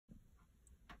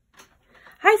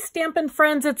Hi Stampin'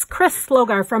 friends, it's Chris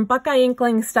Slogar from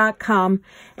BuckeyeInklings.com,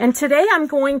 and today I'm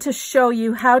going to show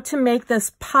you how to make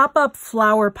this pop-up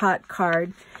flower pot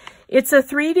card. It's a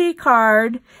 3D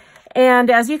card,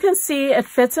 and as you can see, it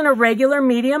fits in a regular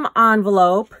medium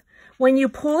envelope. When you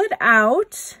pull it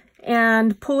out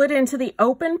and pull it into the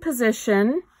open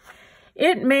position,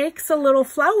 it makes a little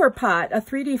flower pot, a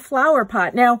 3D flower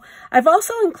pot. Now, I've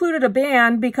also included a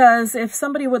band because if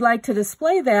somebody would like to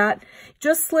display that,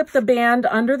 just slip the band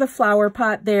under the flower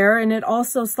pot there, and it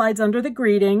also slides under the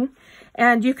greeting,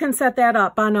 and you can set that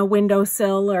up on a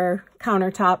windowsill or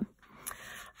countertop.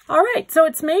 All right, so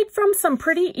it's made from some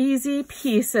pretty easy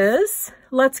pieces.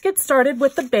 Let's get started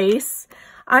with the base.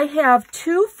 I have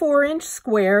two 4-inch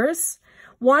squares.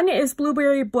 One is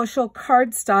blueberry bushel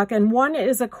cardstock and one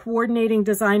is a coordinating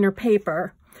designer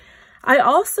paper. I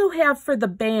also have for the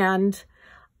band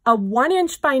a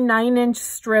 1-inch by 9-inch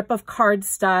strip of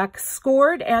cardstock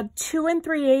scored at 2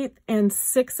 3/8 and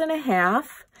 6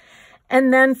 1/2.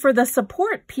 And then for the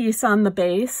support piece on the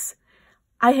base,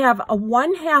 I have a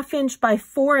 1/2 inch by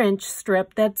 4-inch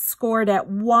strip that's scored at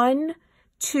 1,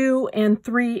 2, and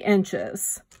 3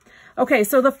 inches. Okay,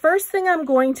 so the first thing I'm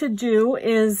going to do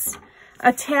is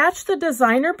attach the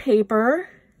designer paper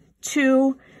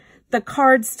to the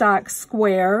cardstock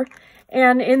square,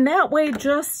 and in that way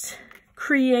just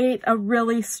create a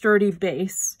really sturdy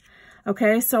base.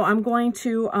 Okay, so I'm going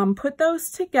to put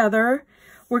those together.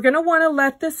 We're going to want to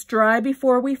let this dry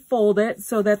before we fold it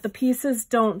so that the pieces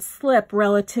don't slip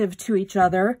relative to each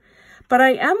other. But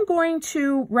I am going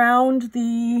to round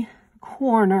the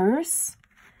corners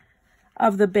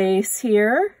of the base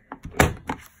here.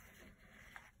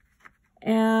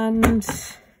 And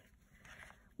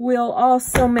we'll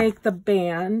also make the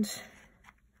band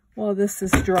while this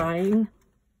is drying.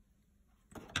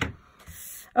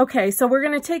 Okay, so we're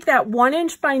going to take that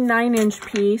 1-inch by 9-inch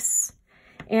piece,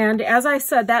 and as I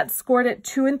said, that's scored at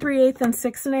 2 3/8 and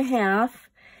 6 1/2,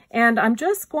 and I'm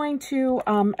just going to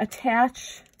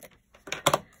attach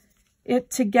it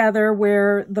together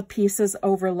where the pieces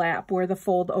overlap, where the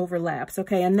fold overlaps.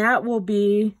 Okay, and that will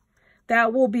be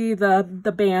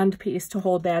the band piece to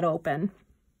hold that open.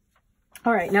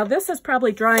 All right, now this is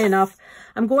probably dry enough.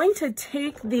 I'm going to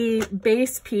take the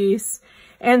base piece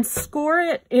and score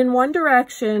it in one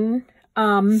direction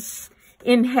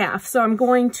in half. So I'm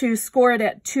going to score it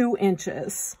at 2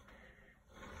 inches.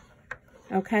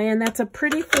 Okay, and that's a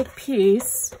pretty thick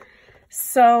piece.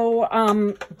 So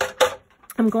I'm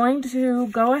going to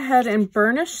go ahead and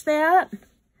burnish that.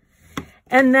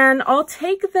 And then I'll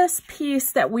take this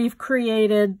piece that we've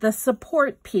created, the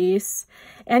support piece,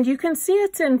 and you can see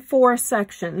it's in 4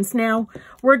 sections. Now,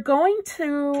 we're going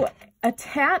to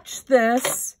attach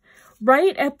this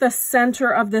right at the center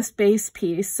of this base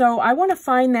piece. So I want to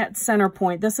find that center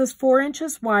point. This is 4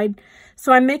 inches wide,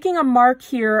 so I'm making a mark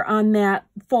here on that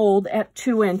fold at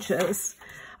 2 inches.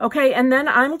 Okay, and then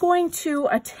I'm going to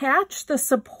attach the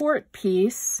support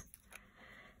piece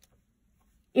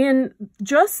in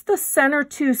just the center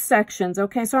 2 sections.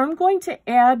 Okay, so I'm going to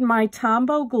add my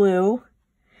Tombow glue,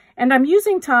 and I'm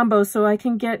using Tombow so I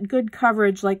can get good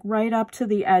coverage like right up to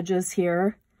the edges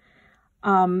here.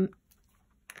 In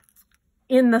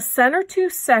the center 2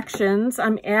 sections,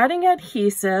 I'm adding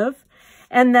adhesive,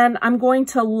 and then I'm going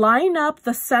to line up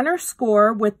the center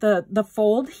score with the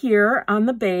fold here on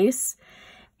the base,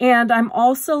 and I'm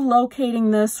also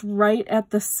locating this right at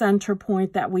the center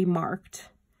point that we marked.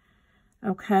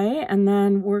 Okay, and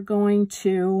then we're going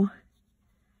to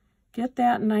get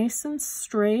that nice and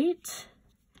straight.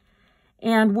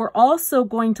 And we're also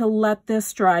going to let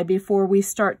this dry before we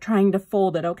start trying to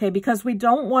fold it, okay? Because we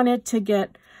don't want it to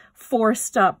get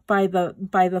forced up by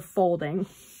the folding.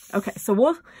 Okay,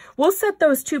 so we'll set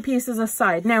those 2 pieces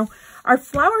aside. Now, our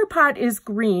flower pot is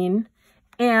green,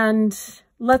 and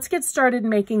let's get started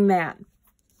making that.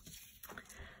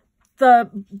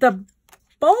 The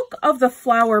bulk of the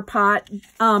flower pot,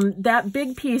 that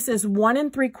big piece is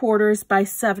 1 3/4 by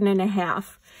 7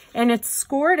 1/2, and it's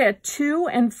scored at 2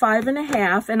 and 5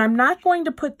 1/2, and I'm not going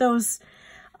to put those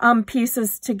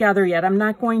pieces together yet. I'm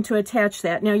not going to attach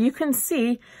that. Now you can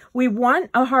see we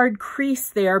want a hard crease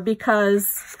there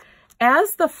because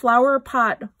as the flower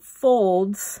pot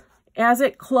folds, as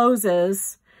it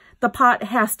closes, the pot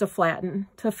has to flatten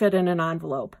to fit in an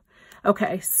envelope.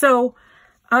 Okay, so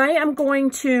I am going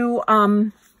to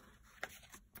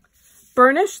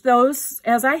burnish those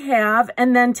as I have,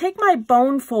 and then take my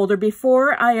bone folder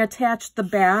before I attach the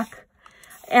back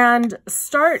and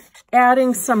start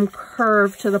adding some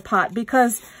curve to the pot,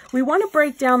 because we want to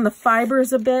break down the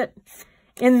fibers a bit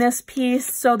in this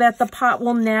piece so that the pot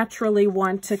will naturally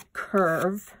want to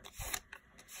curve.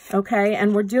 Okay,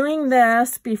 and we're doing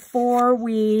this before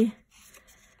we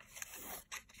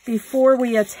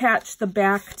attach the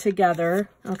back together,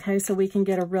 okay, so we can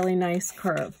get a really nice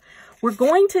curve. We're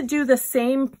going to do the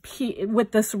same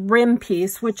with this rim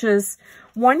piece, which is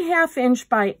 1/2 inch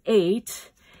by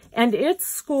 8, and it's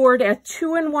scored at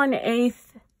 2 1/8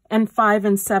 and 5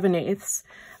 7/8.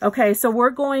 Okay, so we're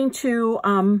going to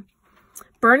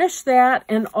burnish that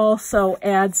and also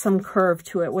add some curve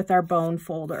to it with our bone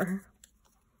folder.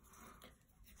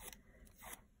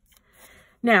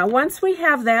 Now, once we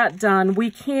have that done,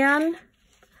 we can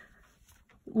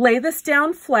lay this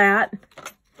down flat,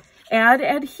 add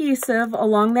adhesive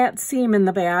along that seam in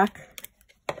the back,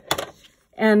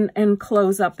 and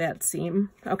close up that seam.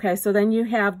 Okay, so then you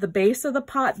have the base of the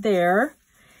pot there,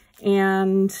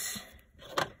 and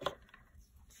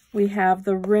we have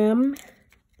the rim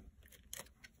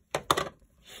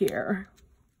here.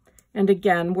 And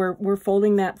again, we're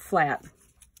folding that flat.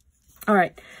 All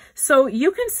right, so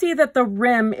you can see that the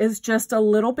rim is just a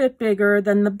little bit bigger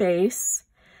than the base.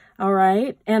 All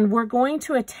right, and we're going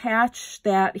to attach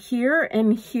that here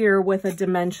and here with a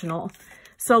dimensional.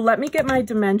 So let me get my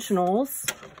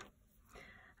dimensionals.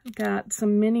 I've got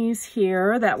some minis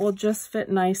here that will just fit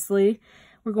nicely.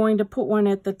 We're going to put one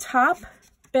at the top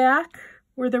back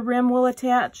where the rim will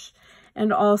attach,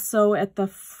 and also at the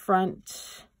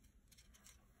front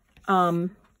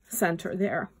center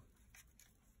there.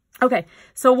 Okay,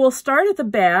 so we'll start at the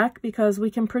back because we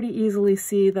can pretty easily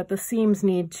see that the seams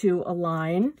need to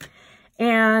align.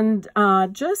 And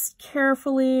just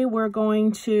carefully, we're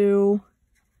going to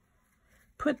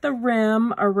put the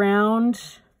rim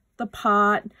around the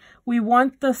pot. We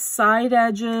want the side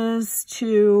edges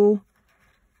to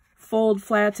fold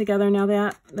flat together. Now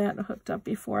that hooked up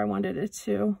before I wanted it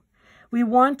to. We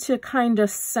want to kind of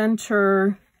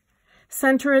center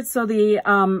it so the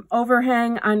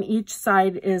overhang on each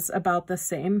side is about the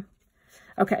same.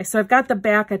 Okay, so I've got the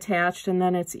back attached, and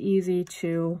then it's easy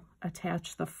to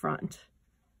attach the front.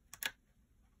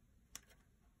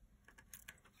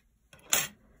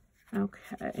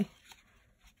 Okay.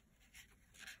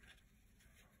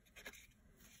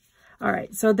 All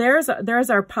right, so there's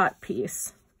our pot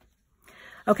piece.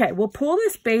 Okay, we'll pull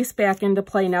this base back into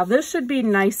play. Now this should be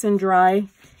nice and dry,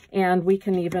 and we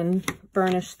can even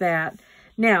burnish that.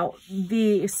 Now,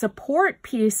 the support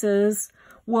pieces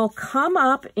will come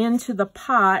up into the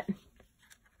pot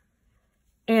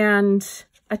and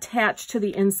attach to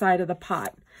the inside of the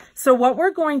pot. So what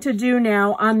we're going to do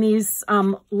now on these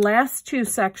last two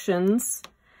sections,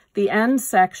 the end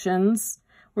sections,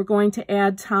 we're going to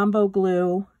add Tombow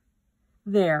glue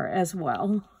there as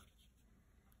well.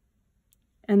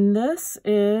 And this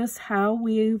is how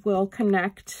we will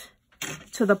connect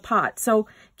to the pot. So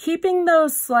keeping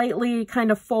those slightly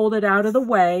kind of folded out of the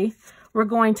way, we're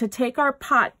going to take our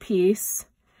pot piece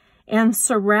and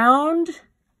surround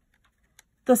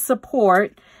the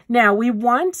support. Now we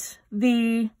want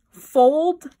the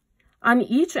fold on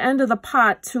each end of the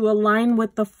pot to align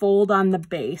with the fold on the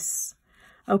base.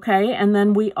 Okay, and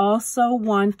then we also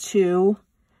want to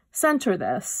center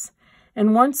this.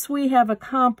 And once we have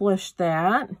accomplished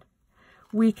that,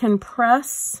 we can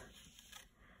press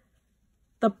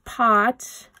the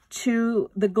pot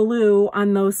to the glue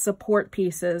on those support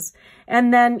pieces.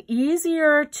 And then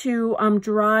easier to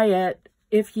dry it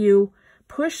if you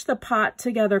push the pot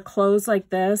together close like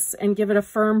this and give it a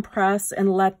firm press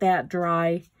and let that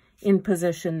dry in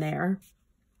position there.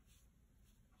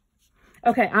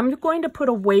 Okay, I'm going to put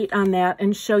a weight on that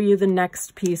and show you the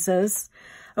next pieces.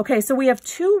 Okay, so we have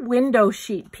two window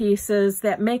sheet pieces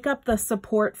that make up the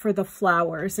support for the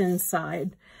flowers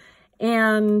inside.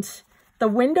 And the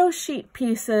window sheet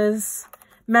pieces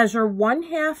measure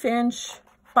 1/2 inch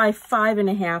by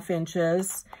 5.5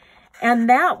 inches. And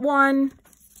that one,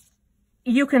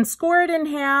 you can score it in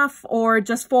half or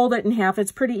just fold it in half.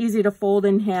 It's pretty easy to fold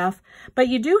in half, but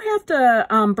you do have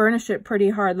to burnish it pretty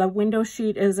hard. The window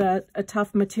sheet is a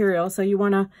tough material, so you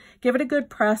want to give it a good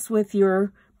press with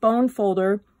your bone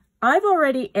folder. I've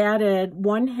already added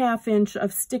 1/2 inch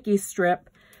of sticky strip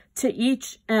to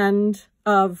each end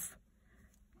of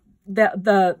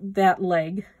that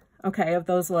leg, okay, of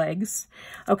those legs.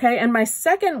 Okay, and my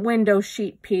second window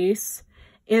sheet piece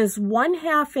is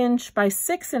 1/2 inch by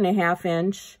 6.5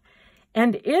 inch,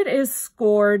 and it is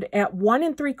scored at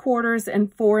 1 3/4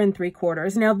 and 4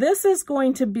 3/4. Now this is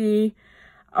going to be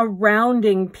a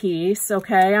rounding piece,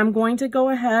 okay? I'm going to go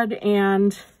ahead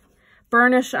and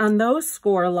burnish on those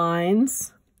score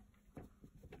lines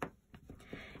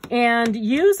and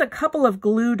use a couple of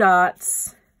glue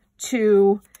dots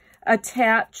to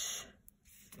attach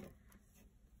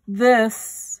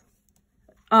this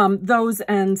those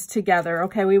ends together.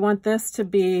 Okay, we want this to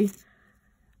be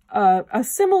a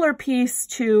similar piece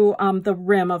to the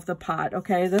rim of the pot.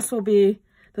 Okay, this will be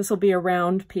a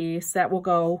round piece that will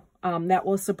go, that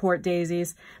will support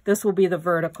daisies. This will be the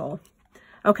vertical.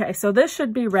 Okay, so this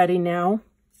should be ready now.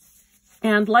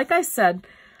 And like I said,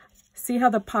 see how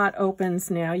the pot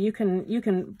opens now? You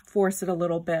can force it a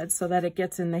little bit so that it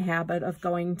gets in the habit of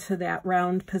going to that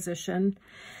round position.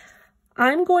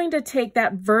 I'm going to take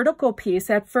that vertical piece,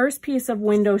 that first piece of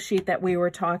window sheet that we were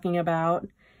talking about,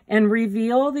 and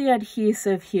reveal the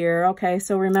adhesive here. Okay,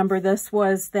 so remember this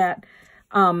was that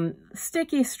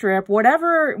sticky strip.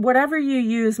 Whatever you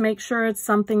use, make sure it's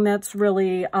something that's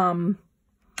really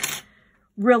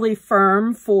really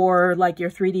firm for like your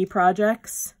 3D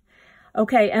projects.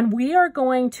 Okay, and we are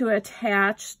going to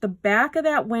attach the back of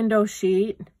that window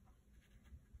sheet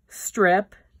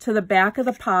strip to the back of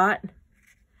the pot,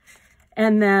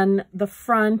 and then the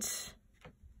front,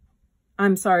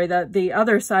 I'm sorry, the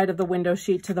other side of the window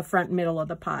sheet to the front middle of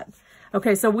the pot.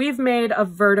 Okay, so we've made a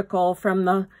vertical from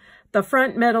the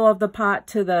front middle of the pot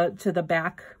to the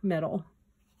back middle.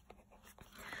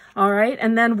 All right,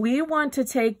 and then we want to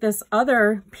take this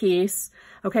other piece,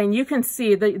 okay, and you can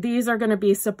see that these are going to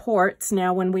be supports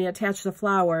now when we attach the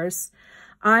flowers.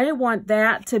 I want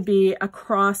that to be a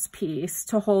cross piece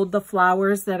to hold the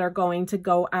flowers that are going to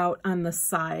go out on the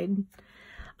side.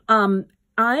 I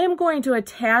am going to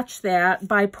attach that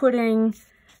by putting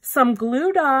some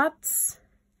glue dots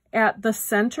at the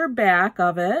center back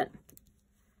of it.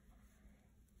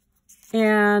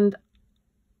 And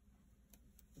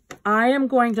I am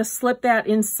going to slip that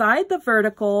inside the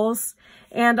verticals,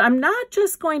 and I'm not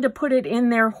just going to put it in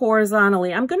there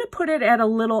horizontally. I'm going to put it at a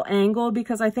little angle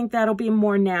because I think that'll be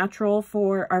more natural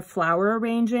for our flower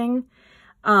arranging,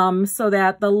 so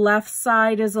that the left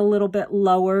side is a little bit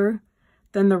lower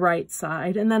than the right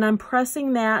side. And then I'm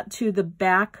pressing that to the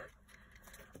back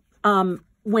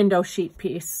window sheet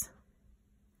piece.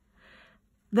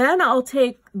 Then I'll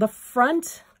take the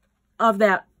front of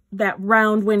that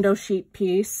round window sheet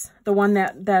piece, the one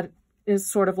that is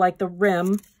sort of like the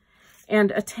rim,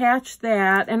 and attach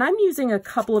that. And I'm using a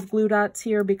couple of glue dots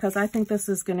here because I think this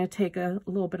is going to take a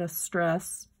little bit of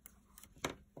stress.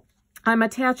 I'm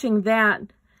attaching that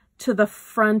to the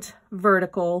front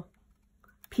vertical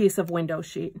piece of window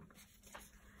sheet.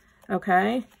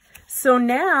 Okay, so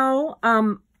now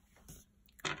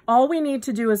all we need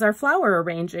to do is our flower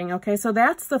arranging. Okay, so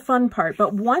that's the fun part.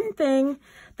 But one thing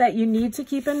that you need to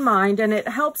keep in mind, and it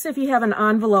helps if you have an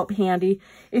envelope handy,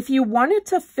 if you want it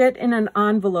to fit in an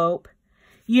envelope,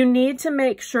 you need to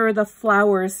make sure the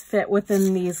flowers fit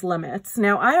within these limits.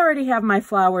 Now, I already have my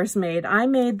flowers made. I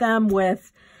made them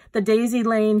with the Daisy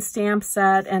Lane stamp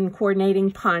set and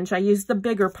coordinating punch. I used the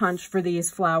bigger punch for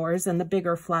these flowers and the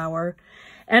bigger flower.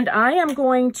 And I am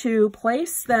going to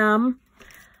place them,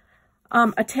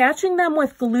 attaching them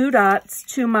with glue dots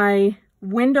to my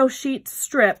window sheet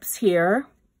strips here.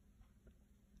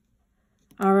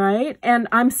 All right, and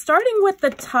I'm starting with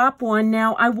the top one.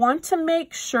 Now, I want to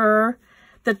make sure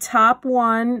the top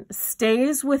one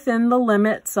stays within the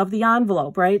limits of the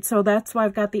envelope, right? So that's why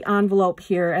I've got the envelope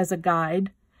here as a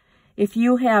guide. If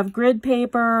you have grid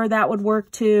paper, that would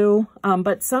work too,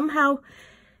 but somehow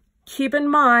keep in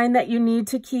mind that you need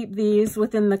to keep these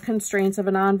within the constraints of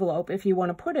an envelope if you want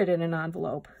to put it in an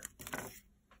envelope.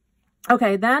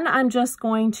 Okay, then I'm just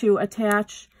going to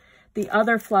attach the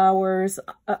other flowers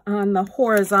on the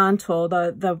horizontal,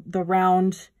 the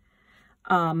round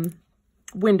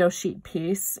window sheet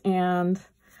piece. And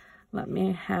let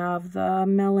me have the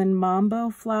Melon Mambo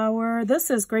flower. This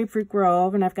is Grapefruit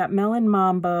Grove, and I've got Melon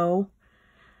Mambo.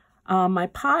 My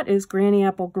pot is Granny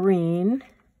Apple Green.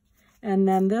 And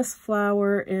then this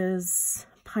flower is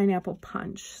Pineapple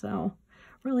Punch. So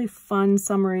really fun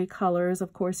summery colors.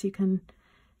 Of course, you can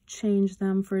change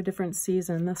them for a different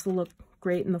season. This will look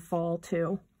great in the fall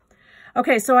too.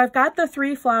 Okay, so I've got the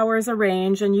 3 flowers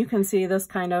arranged, and you can see this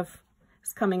kind of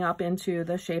is coming up into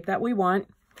the shape that we want.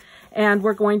 And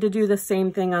we're going to do the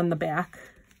same thing on the back,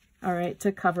 all right,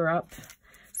 to cover up.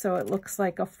 So it looks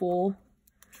like a full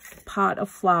pot of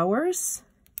flowers.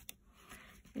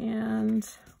 And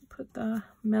put the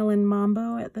Melon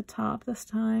Mambo at the top this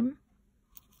time.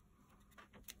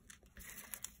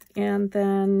 And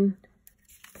then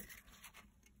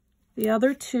the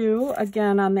other 2,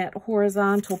 again, on that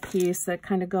horizontal piece that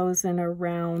kind of goes in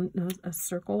around, a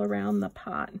circle around the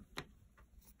pot.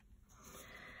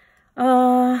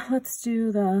 Let's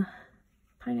do the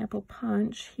Pineapple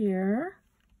Punch here.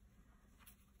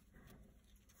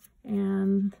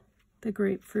 And the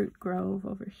Grapefruit Grove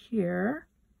over here.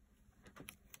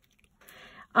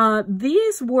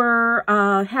 These were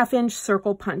 1/2-inch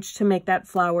circle punch to make that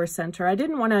flower center. I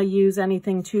didn't want to use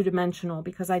anything two-dimensional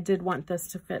because I did want this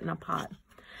to fit in a pot.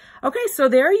 Okay, so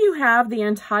there you have the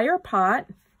entire pot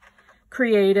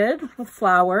created with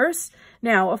flowers.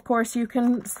 Now, of course, you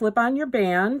can slip on your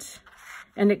band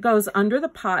and it goes under the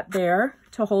pot there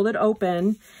to hold it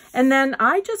open. And then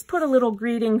I just put a little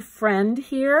greeting friend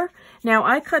here. Now,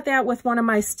 I cut that with one of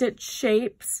my stitch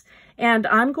shapes, and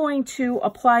I'm going to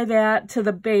apply that to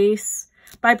the base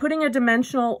by putting a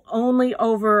dimensional only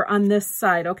over on this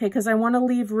side, okay? Because I want to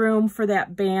leave room for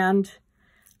that band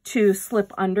to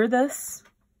slip under this.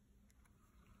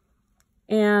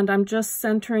 And I'm just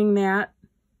centering that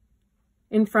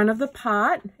in front of the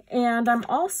pot. And I'm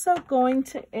also going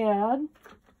to add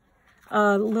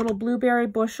a little blueberry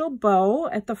bushel bow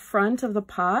at the front of the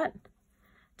pot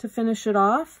to finish it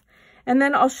off. And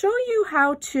then I'll show you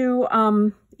how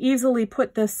to easily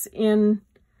put this in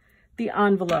the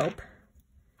envelope.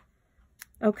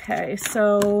 Okay,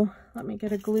 so let me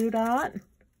get a glue dot.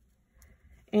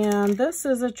 And this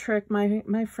is a trick.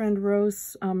 My friend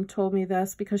Rose told me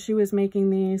this because she was making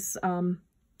these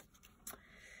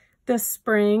this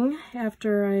spring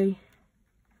after I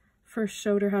first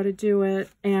showed her how to do it.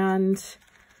 And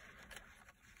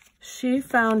she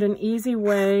found an easy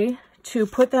way to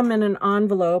put them in an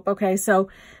envelope. Okay, so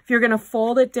if you're going to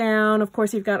fold it down, of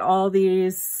course, you've got all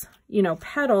these, you know,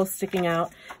 petals sticking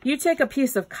out. You take a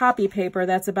piece of copy paper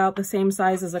that's about the same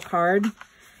size as a card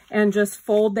and just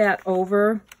fold that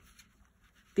over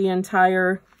the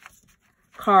entire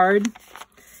card.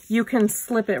 You can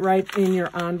slip it right in your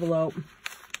envelope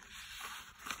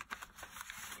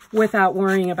without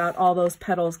worrying about all those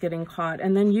petals getting caught.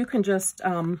 And then you can just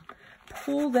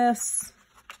pull this,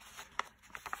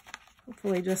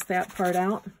 hopefully just that part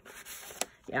out.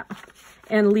 Yeah.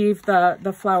 And leave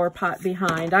the flower pot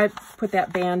behind. I put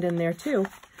that band in there too.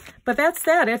 But that's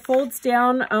that. It folds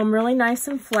down really nice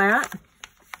and flat.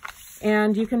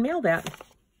 And you can mail that.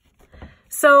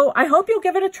 So I hope you'll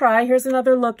give it a try. Here's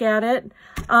another look at it.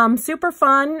 Super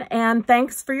fun, and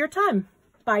thanks for your time.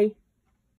 Bye.